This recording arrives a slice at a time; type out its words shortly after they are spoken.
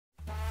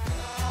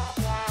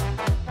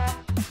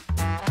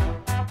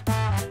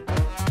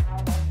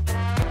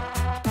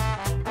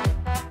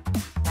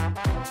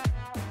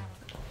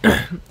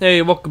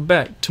Hey, welcome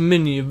back to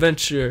Mini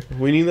Adventure.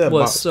 We need that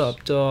What's box.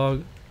 up,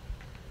 dog?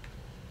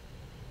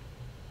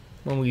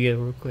 When we get it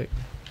real quick.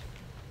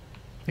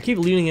 I keep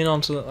leaning in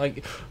onto the,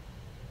 like...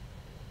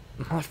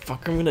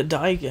 Motherfucker, I'm gonna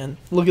die again.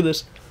 Look at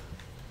this.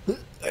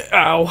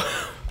 Ow.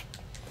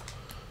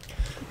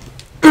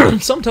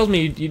 Something tells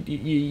me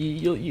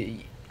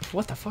you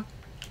what the fuck?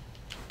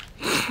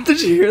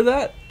 Did you hear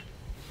that?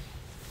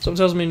 Something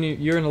tells me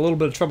you're in a little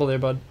bit of trouble there,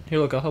 bud. Here,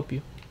 look, I'll help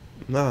you.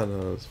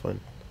 No, it's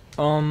fine.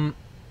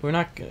 We're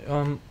not,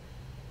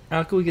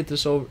 how can we get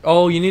this over?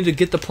 Oh, you need to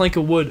get the plank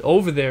of wood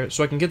over there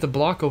so I can get the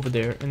block over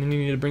there, and then you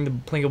need to bring the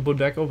plank of wood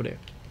back over there.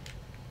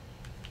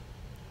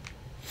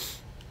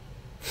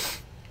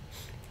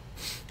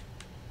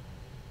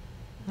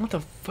 What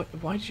the fuck?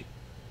 Why'd you...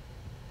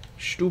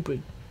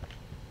 Stupid.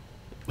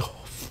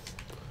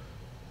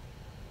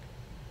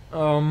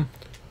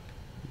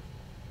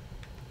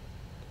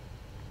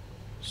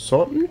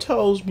 Something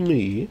tells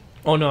me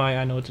Oh no,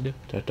 I know what to do.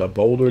 that the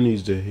boulder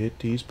needs to hit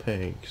these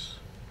panks.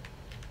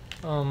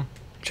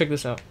 Check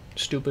this out.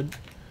 Stupid.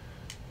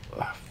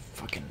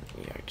 Fucking,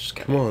 yeah, I just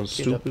gotta Come on, get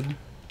stupid. up.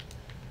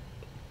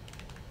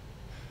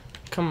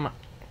 Come on.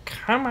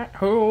 Come on.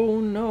 Oh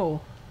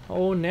no.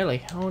 Oh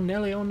Nelly. Oh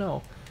Nelly, oh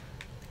no.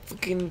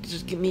 Fucking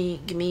just give me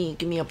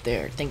up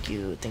there. Thank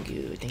you.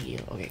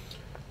 Okay.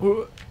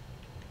 Oh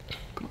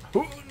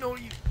no,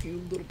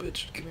 you little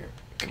bitch. Come here.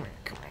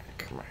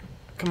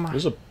 Come on.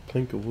 There's a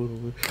plank of wood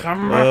over there.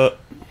 Come on.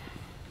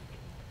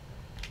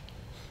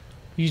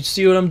 You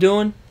see what I'm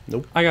doing?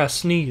 Nope. I gotta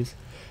sneeze.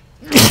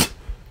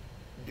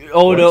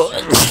 Oh no.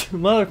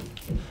 Mother.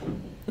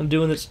 I'm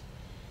doing this.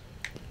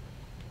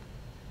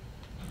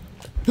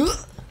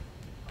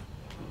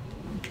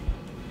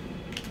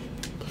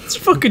 It's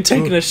fucking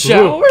taking a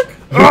shower?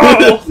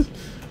 Oh!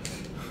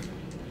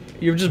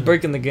 You're just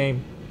breaking the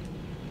game.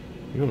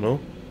 You don't know.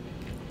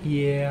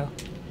 Yeah.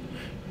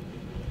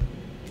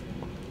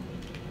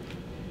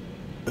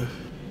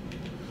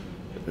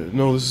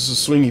 No, this is a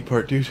swingy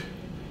part, dude.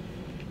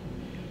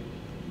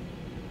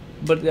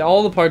 But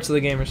all the parts of the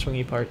game are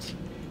swingy parts.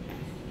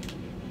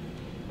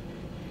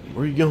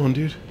 Where are you going,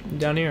 dude?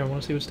 Down here, I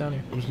want to see what's down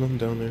here. There's nothing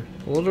down there.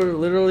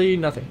 Literally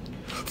nothing.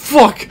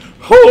 Fuck!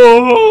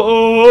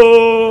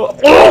 Oh!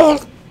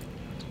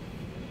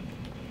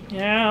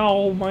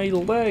 Ow, my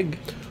leg.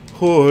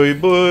 Hoi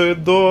boy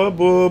da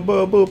bo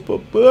ba bo ba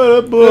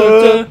ba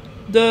ba.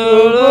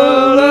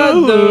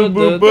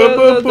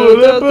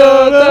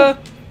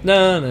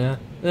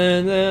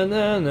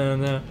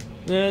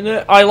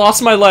 I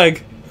lost my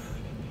leg.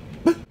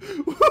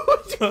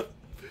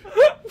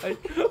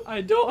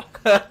 I don't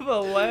have a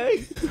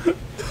leg.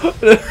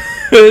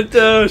 Where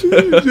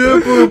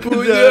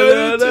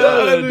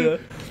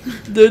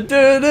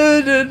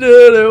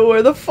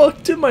the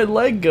fuck did my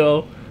leg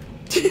go?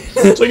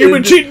 It's like you've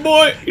been cheating,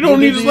 boy. You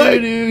don't need his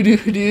leg.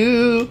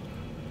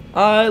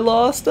 I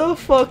lost a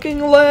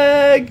fucking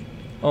leg.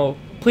 Oh,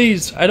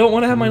 please! I don't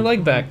want to have my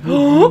leg back.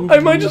 I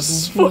might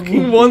just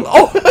fucking won.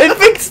 Oh, I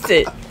fixed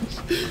it.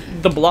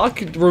 The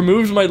block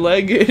removes my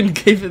leg and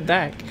gave it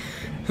back.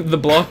 The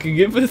block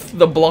giveth,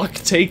 the block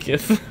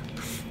taketh.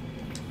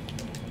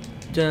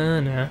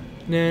 Da-na,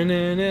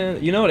 na-na-na.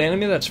 You know what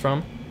anime that's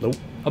from? Nope.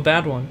 A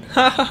bad one.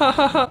 Ha ha ha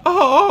ha ha.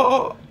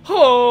 Oh.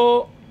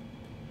 Oh.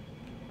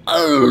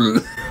 Oh.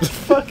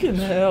 Fucking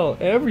hell!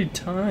 Every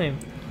time.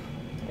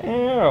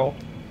 Ow.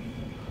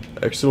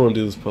 I still want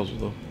to do this puzzle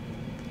though.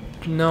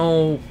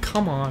 No,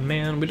 come on,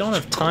 man. We don't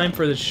have time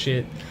for this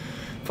shit.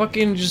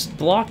 Fucking just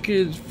block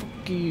it.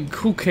 Fucking,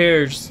 who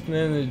cares?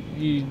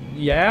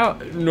 Yeah?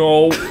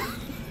 No.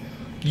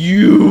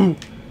 You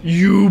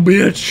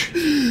bitch.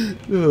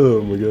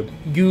 Oh my god.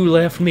 You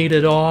left me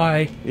to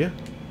die. Yeah.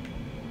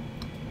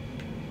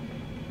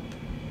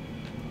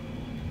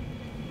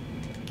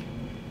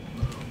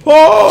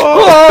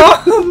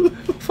 Oh!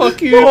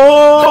 Fuck you.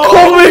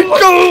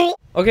 Oh!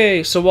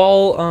 Okay, so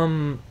while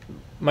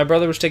my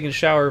brother was taking a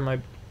shower, I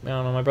don't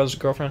know, my brother's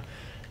girlfriend,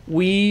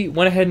 we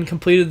went ahead and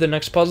completed the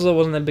next puzzle. It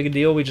wasn't that big a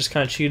deal. We just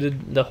kind of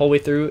cheated the whole way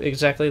through,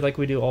 exactly like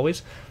we do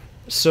always.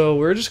 So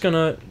we're just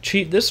gonna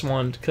cheat this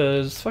one,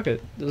 because fuck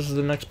it. This is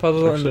the next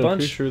puzzle in the bunch. I'm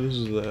pretty sure this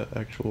is the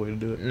actual way to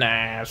do it.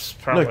 Nah, it's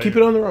probably... No, keep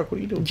it on the rock. What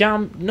are you doing?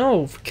 Yeah,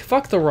 no,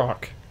 fuck the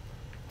rock.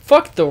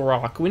 Fuck the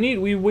rock.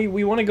 We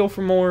want to go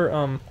for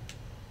more,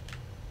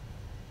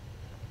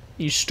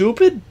 You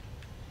stupid?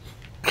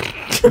 A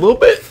little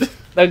bit.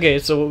 Okay,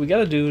 so what we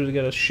gotta do is we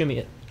gotta shimmy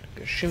it.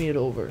 Shimmy it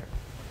over.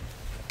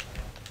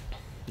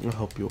 I'll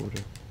help you over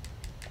there.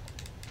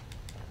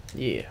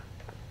 Yeah.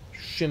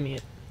 Shimmy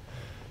it.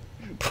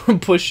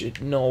 Push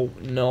it. No.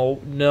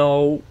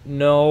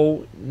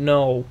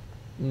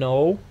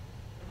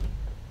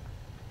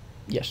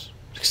 Yes.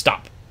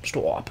 Stop.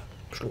 Stop.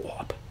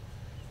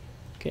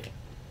 Okay.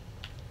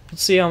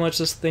 Let's see how much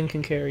this thing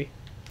can carry.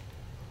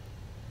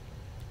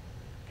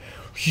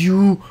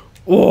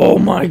 Oh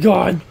my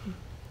god.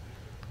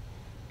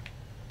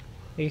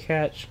 Hey,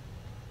 catch.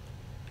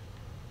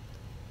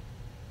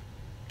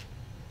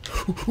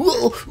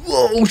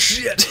 Whoa,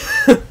 shit.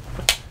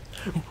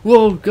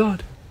 Whoa,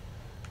 God.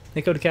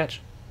 Hey, Cody,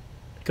 catch.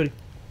 Cody.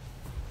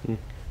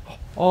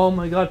 Oh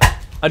my god.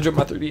 I dropped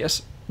my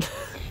 3DS.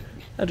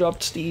 I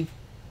dropped Steve.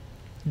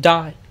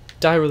 Die.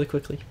 Die really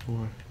quickly.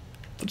 Why?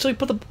 So you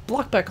put the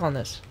block back on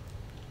this.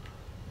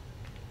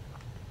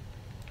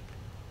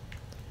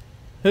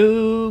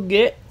 Who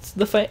gets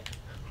the fame?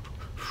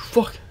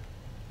 Fuck.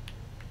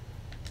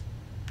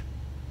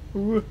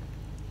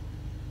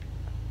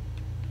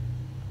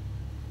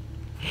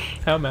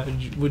 How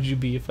mad would you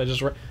be if I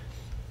just...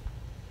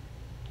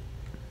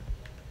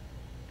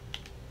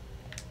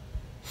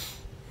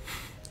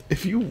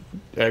 If you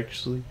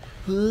actually...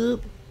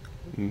 Nope.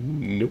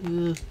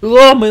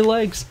 Oh, my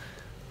legs!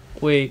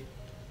 Wait.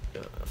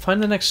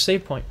 Find the next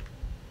save point.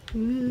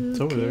 It's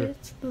over there.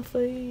 Gets the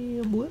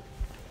fame? What?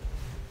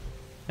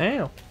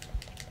 Ow.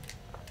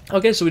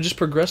 Okay, so we just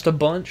progressed a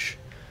bunch.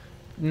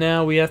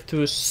 Now we have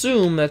to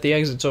assume that the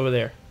exit's over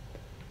there.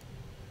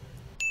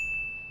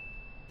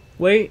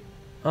 Wait,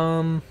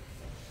 do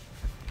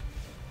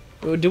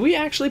we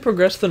actually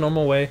progress the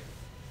normal way?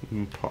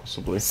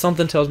 Possibly.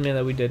 Something tells me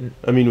that we didn't.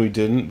 I mean, we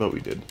didn't, but we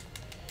did.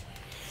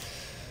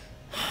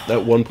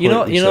 At one point, you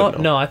know, no.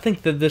 no, I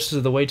think that this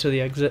is the way to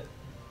the exit.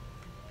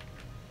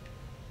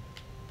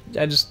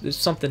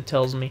 Something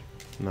tells me.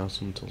 Now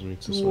someone tells me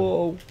it's this way.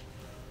 Whoa.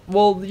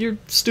 Well, you're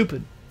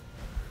stupid.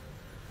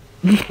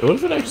 What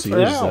if it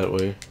actually is Ow. that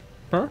way?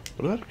 Huh?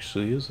 What if it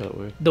actually is that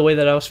way? The way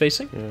that I was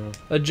facing? Yeah.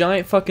 A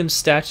giant fucking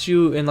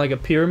statue in like a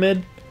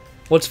pyramid?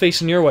 What's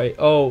facing your way?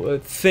 Oh, a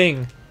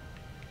thing.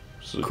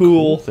 It's a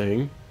Cool.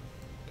 thing.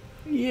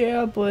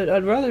 Yeah, but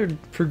I'd rather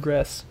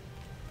progress.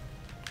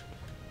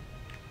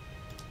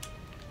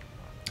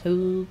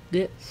 Who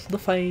gets the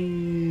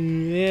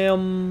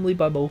family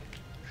Bible?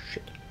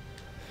 Shit.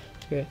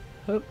 Okay.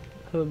 Hop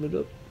it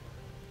up.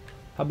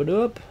 Hop it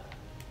up.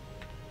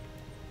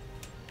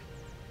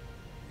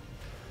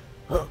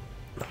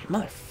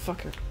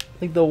 Motherfucker.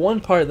 Like, the one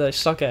part that I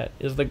suck at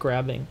is the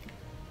grabbing.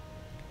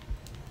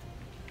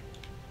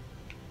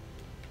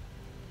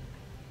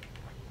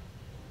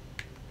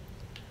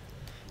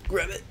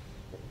 Grab it.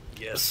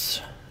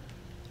 Yes.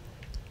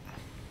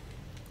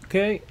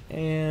 Okay,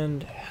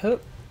 and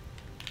hop.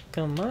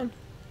 Come on.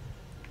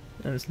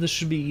 And this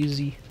should be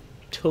easy.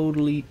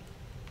 Totally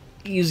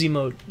easy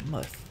mode.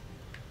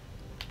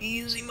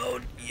 Easy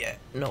mode? Yeah.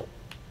 No.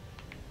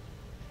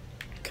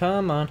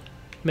 Come on.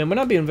 Man, we're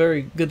not being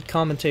very good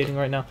commentating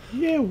right now.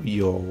 Yeah,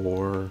 we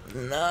are.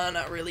 Nah,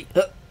 not really.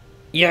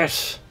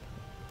 Yes.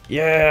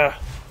 Yeah.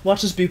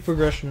 Watch this be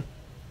progression.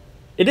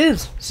 It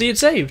is. See, it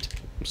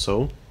saved.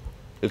 So?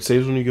 It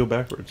saves when you go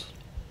backwards.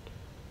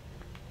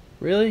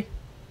 Really?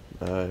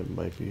 It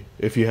might be.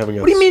 If you haven't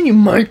got What do you mean you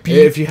might be?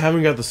 If you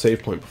haven't got the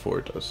save point before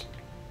it does.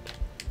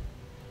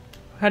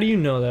 How do you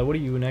know that? What are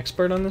you, an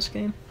expert on this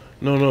game?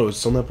 No,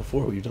 it's done that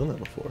before. We've done that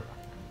before.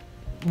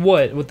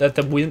 What? With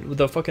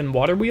the fucking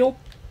water wheel?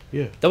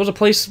 Yeah. That was a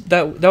place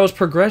that was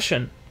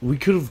progression. We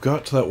could have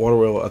got to that water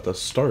wheel at the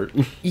start.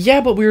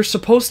 Yeah, but we were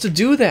supposed to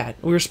do that.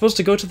 We were supposed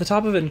to go to the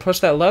top of it and push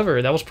that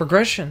lever. That was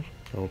progression.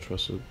 I don't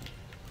trust it.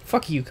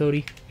 Fuck you,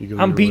 Cody. You go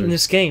I'm your beating way.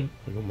 this game.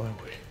 I go my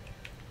way.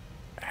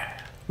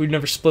 We've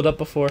never split up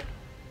before.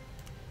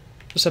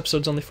 This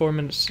episode's only 4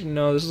 minutes.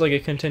 No, this is like a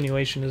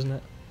continuation, isn't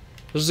it?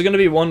 This is going to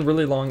be one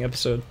really long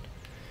episode.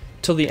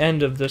 Till the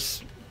end of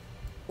this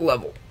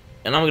level.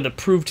 And I'm going to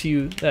prove to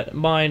you that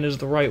mine is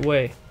the right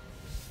way.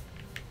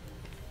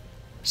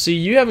 See,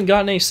 you haven't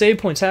gotten any save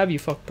points, have you,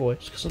 fuckboy?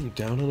 It's because I'm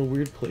down in a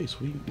weird place.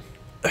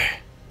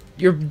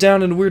 You're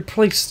down in a weird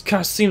place.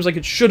 Kind of seems like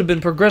it should have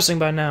been progressing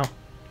by now.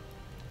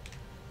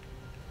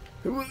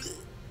 I'm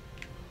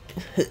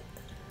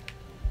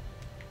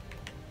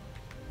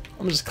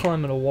just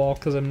climbing a wall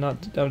because I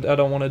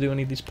don't want to do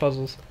any of these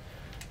puzzles.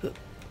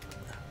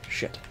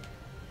 Shit.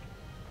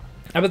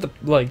 I bet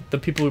the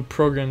people who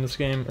programmed this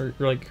game or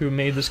like who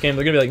made this game,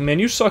 they're gonna be like, man,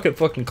 you suck at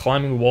fucking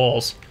climbing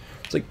walls.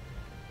 It's like,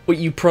 what,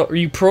 you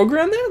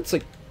programmed that? It's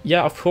like,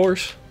 yeah, of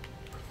course.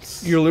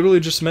 You're literally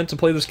just meant to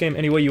play this game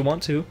any way you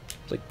want to.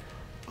 It's like,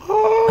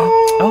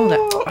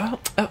 oh,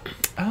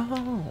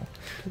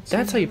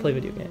 that's how you play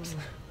video games.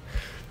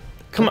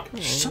 Come on,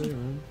 shut up.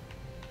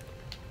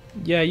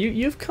 Yeah,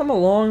 you've come a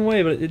long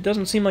way, but it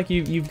doesn't seem like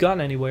you've gotten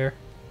anywhere.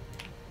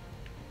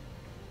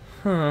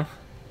 Huh.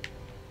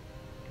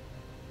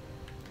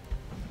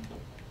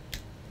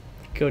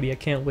 Cody, I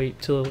can't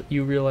wait till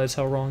you realize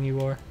how wrong you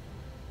are.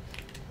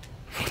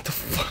 What the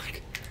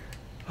fuck?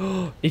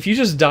 If you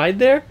just died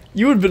there,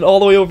 you would have been all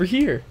the way over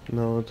here.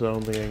 No, I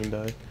don't think I can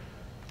die.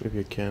 Maybe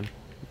I can.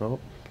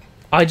 Nope.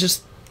 I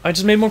just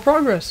made more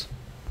progress.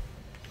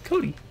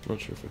 Cody. Not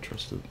sure if I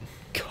trust it.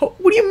 What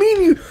do you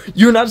mean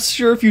you're not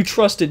sure if you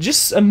trust it?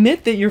 Just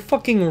admit that you're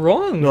fucking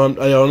wrong. No,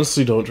 I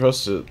honestly don't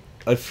trust it.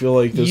 I feel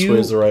like this way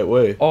is the right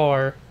way. You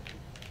are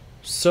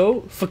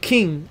so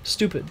fucking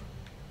stupid.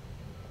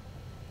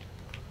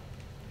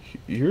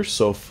 You're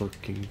so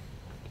fucking...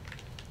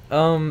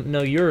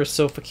 No, you're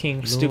so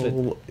fucking stupid.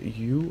 No,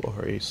 you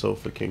are a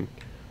sofa king.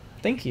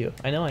 Thank you.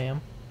 I know I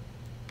am.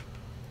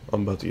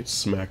 I'm about to get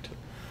smacked.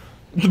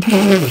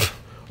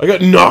 I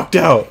got knocked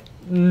out!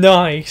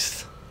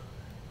 Nice.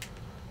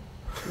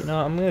 You know,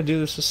 I'm gonna do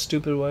this a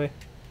stupid way.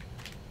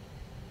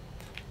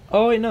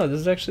 Oh wait, no, this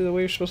is actually the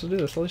way you're supposed to do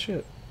this. Holy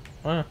shit.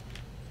 Wow.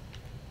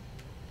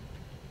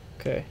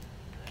 Okay.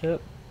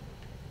 Yep.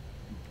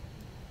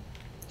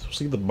 Supposed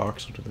to get the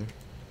box under there.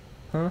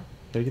 Huh?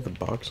 Gotta get the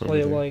box under Well,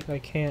 yeah, there. like, I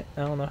can't.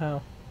 I don't know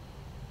how.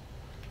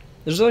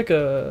 There's like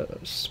a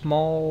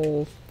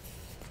small,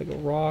 like a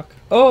rock.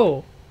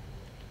 Oh!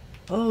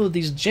 Oh,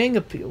 these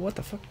Jenga what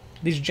the fuck?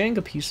 These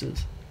Jenga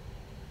pieces.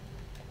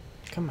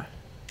 Come on.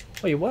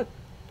 Wait, what?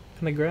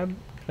 Can I grab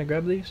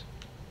these?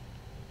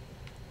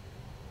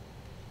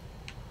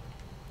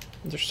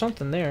 There's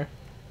something there.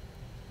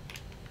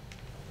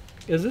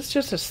 Is this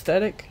just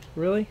aesthetic?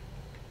 Really?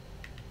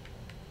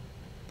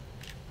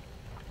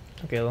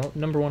 Okay, well,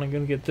 number one, I'm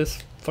gonna get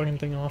this fucking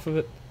thing off of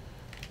it.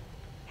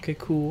 Okay,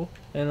 cool.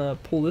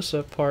 And pull this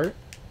apart.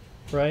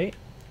 Right?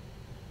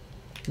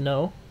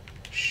 No.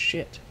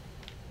 Shit.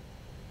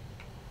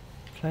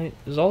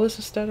 Is all this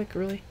aesthetic,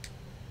 really?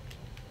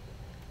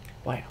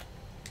 Wow.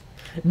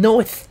 No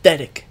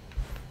aesthetic.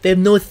 They have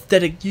no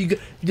aesthetic. You got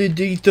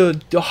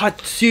the hot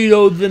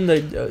Cheetos and the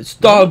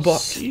Starbucks.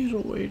 See the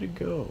way to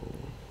go.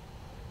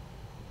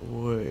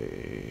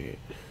 Wait.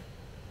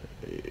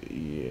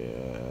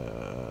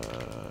 Yeah.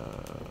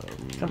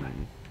 Come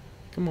on.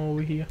 Come on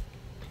over here.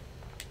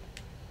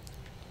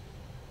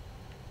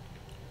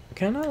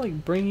 Can I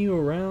like bring you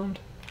around?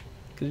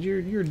 Cause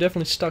you're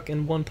definitely stuck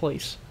in one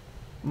place.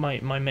 My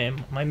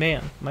main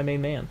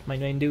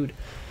dude.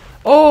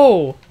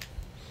 Oh!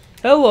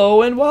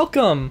 Hello and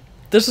welcome!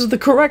 This is the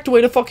correct way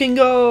to fucking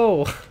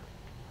go!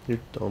 You're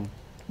dumb.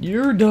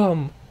 You're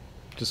dumb.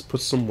 Just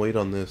put some weight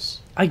on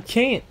this. I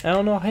can't. I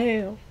don't know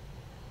how.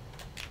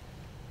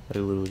 I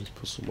literally just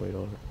put some weight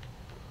on it.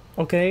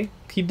 Okay,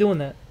 keep doing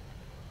that.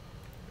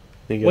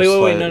 You Wait,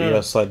 gotta wait, slide- no, You no.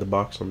 gotta slide the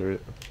box under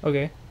it.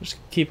 Okay, just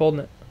keep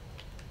holding it.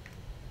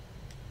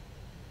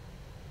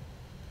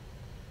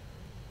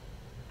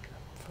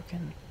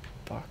 Fucking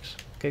box.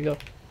 Okay, go.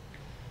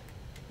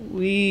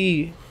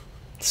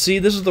 See,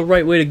 this is the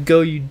right way to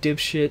go, you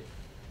dipshit.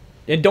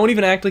 And don't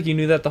even act like you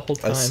knew that the whole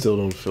time. I still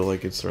don't feel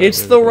like it's the right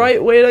It's way the to go.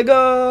 right way to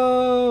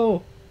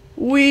go!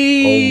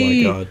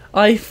 Wee! Oh my god.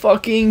 I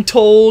fucking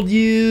told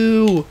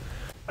you!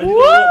 I did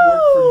all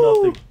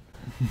that work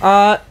for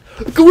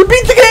nothing. We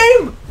beat the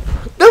game!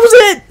 That was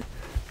it!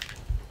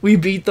 We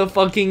beat the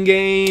fucking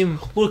game!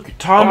 Look,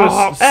 Thomas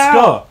Ow.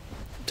 Scott.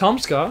 Tom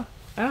Scott?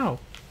 Ow.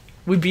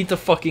 We beat the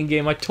fucking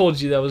game. I told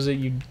you that was it,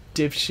 you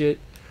dipshit.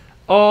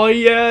 Oh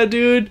yeah,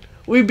 dude!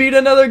 We beat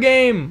another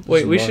game!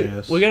 Wait, we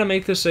gotta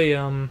make this a,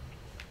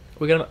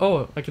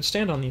 oh, I could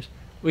stand on these.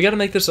 We gotta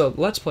make this a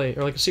Let's Play,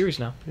 or like a series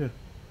now. Yeah.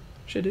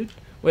 Shit, dude.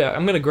 Wait,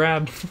 I'm gonna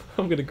grab,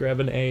 I'm gonna grab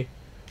an A.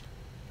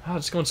 Oh,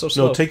 it's going so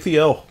slow. No, take the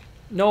L.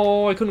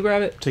 No, I couldn't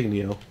grab it. Taking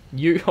the L.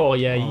 Oh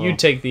yeah, you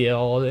take the L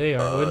all day,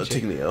 wouldn't you?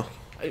 Taking the L.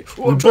 We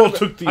both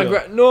took the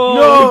L.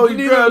 No,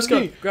 you grabbed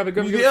me. Grab it,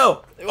 grab it, The grab it.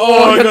 L.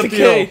 Oh, I got the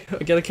K.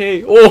 I got a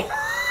K. Oh,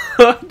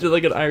 just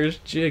like an Irish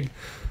jig.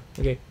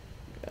 Okay,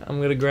 I'm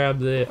gonna grab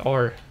the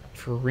R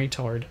for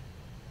retard.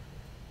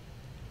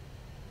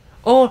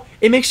 Oh,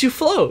 it makes you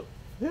float.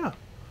 Yeah.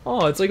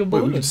 Oh, it's like a Wait,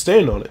 balloon. we can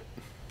stand on it.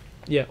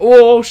 Yeah.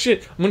 Oh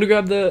shit! I'm gonna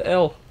grab the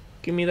L.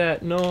 Give me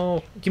that.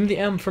 No. Give me the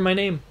M for my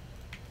name.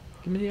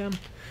 Give me the M.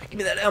 Give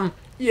me that M.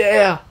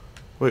 Yeah.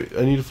 Wait,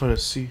 I need to find a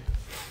C.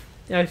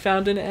 Yeah, I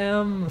found an I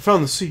M.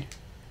 found the C.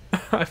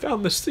 I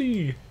found the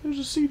C. There's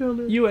a C down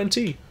there.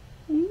 U-N-T.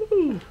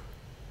 Ooh.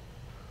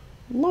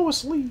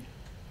 Lois Lee.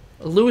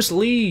 Lewis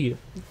Lee.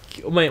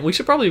 Oh, man, we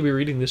should probably be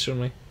reading this,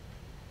 shouldn't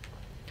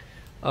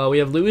we? We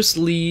have Lewis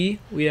Lee.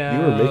 We have...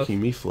 You were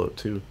making me float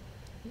too.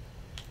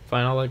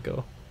 Fine, I'll let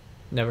go.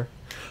 Never.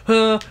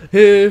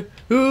 Hey,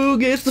 who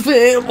gets the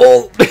fam?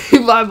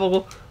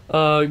 Bible.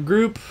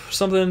 Group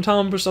something,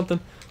 Tom or something.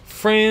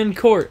 Fran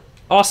Court.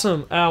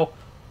 Awesome. Ow.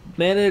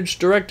 Manage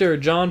director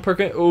John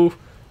Perkins. Oh.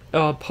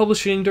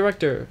 Publishing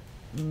director.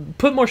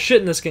 Put more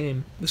shit in this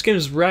game. This game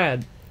is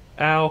rad.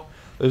 Ow.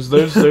 There's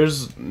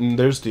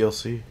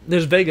DLC.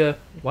 There's Vega.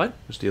 What?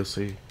 There's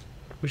DLC.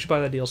 We should buy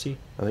that DLC.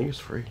 I think it's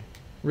free.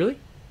 Really?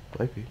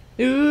 Might be.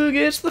 Who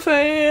gets the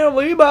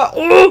family by?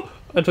 Oh!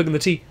 I'm taking the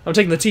T. I'm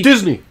taking the T.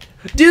 Disney.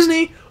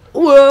 Disney.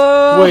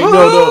 Whoa. Wait,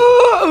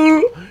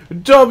 no.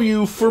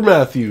 W for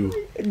Matthew.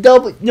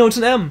 Double. No, it's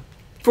an M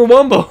for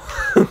Wumbo.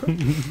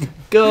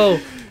 Go.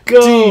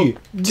 D.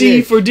 D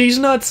Dick. for D's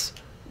nuts.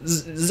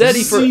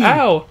 Zeddy for Z.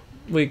 ow.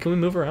 Wait, can we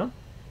move around?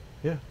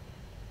 Yeah.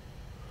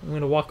 I'm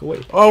gonna walk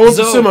away. Oh, I want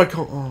the Zo.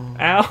 semicolon.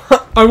 Oh.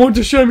 Ow. I want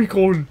the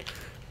semicolon.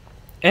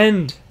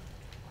 End.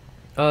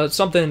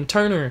 Something.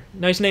 Turner.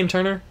 Nice name,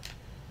 Turner.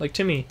 Like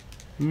Timmy.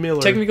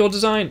 Miller. Technical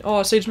design.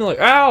 Oh, Sage Miller.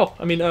 Ow!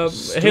 I mean,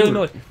 Haley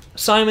Miller.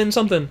 Simon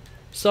something.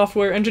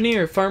 Software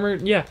engineer. Farmer.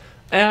 Yeah.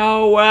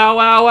 Ow, ow,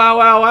 ow, ow,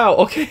 ow, ow.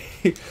 Okay.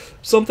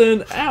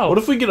 Something. Ow. What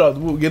if we'll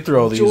get through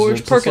all these? George and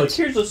it's just Perkins.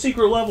 Like, here's the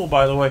secret level,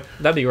 by the way.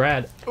 That'd be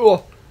rad.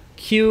 Oh.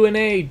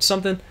 Q&A.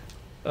 Something.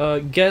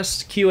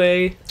 Guest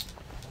QA.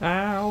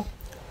 Ow.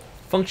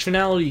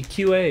 Functionality.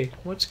 QA.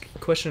 What's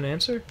question and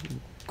answer?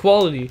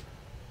 Quality.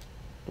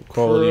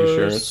 Quality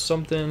assurance.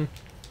 Something.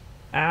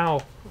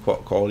 Ow.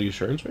 Quality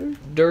assurance, maybe?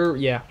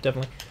 Yeah,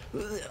 definitely.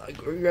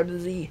 Grab the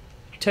Z.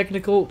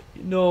 technical.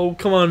 No,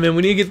 come on, man.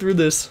 We need to get through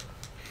this.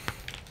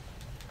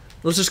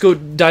 Let's just go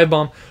dive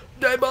bomb.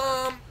 Dive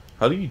bomb.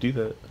 How do you do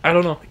that? I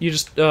don't know. You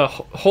just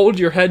hold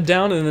your head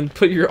down and then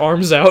put your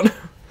arms out.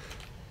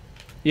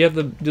 You have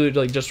to do it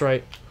like just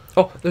right.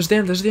 Oh, there's the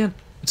end. There's the end.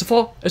 It's a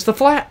fall. It's the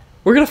flat.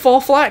 We're gonna fall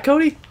flat,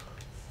 Cody.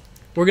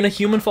 We're gonna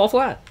human fall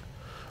flat.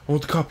 I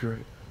want the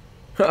copyright.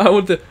 I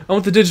want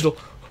the digital.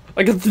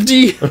 I got the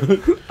D.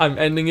 I'm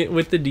ending it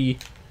with the D.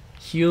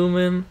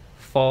 Human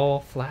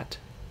fall flat.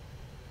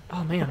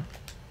 Oh man.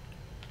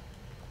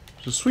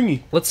 It's a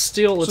swingy. Let's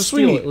steal it.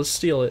 Let's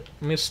steal it.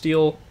 I'm gonna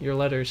steal your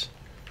letters.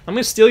 I'm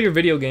gonna steal your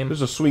video game.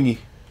 There's a swingy.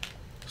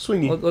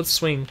 Swingy. Let's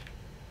swing.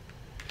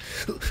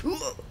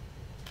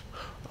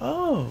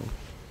 Oh.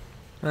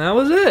 And that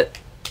was it.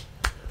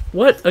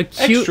 What a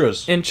cute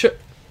extras.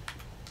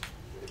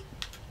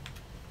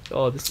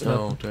 Oh, this.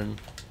 Oh, dang.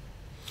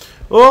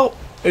 Well,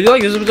 if you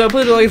like this,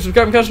 please like,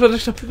 subscribe, and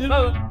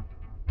comment.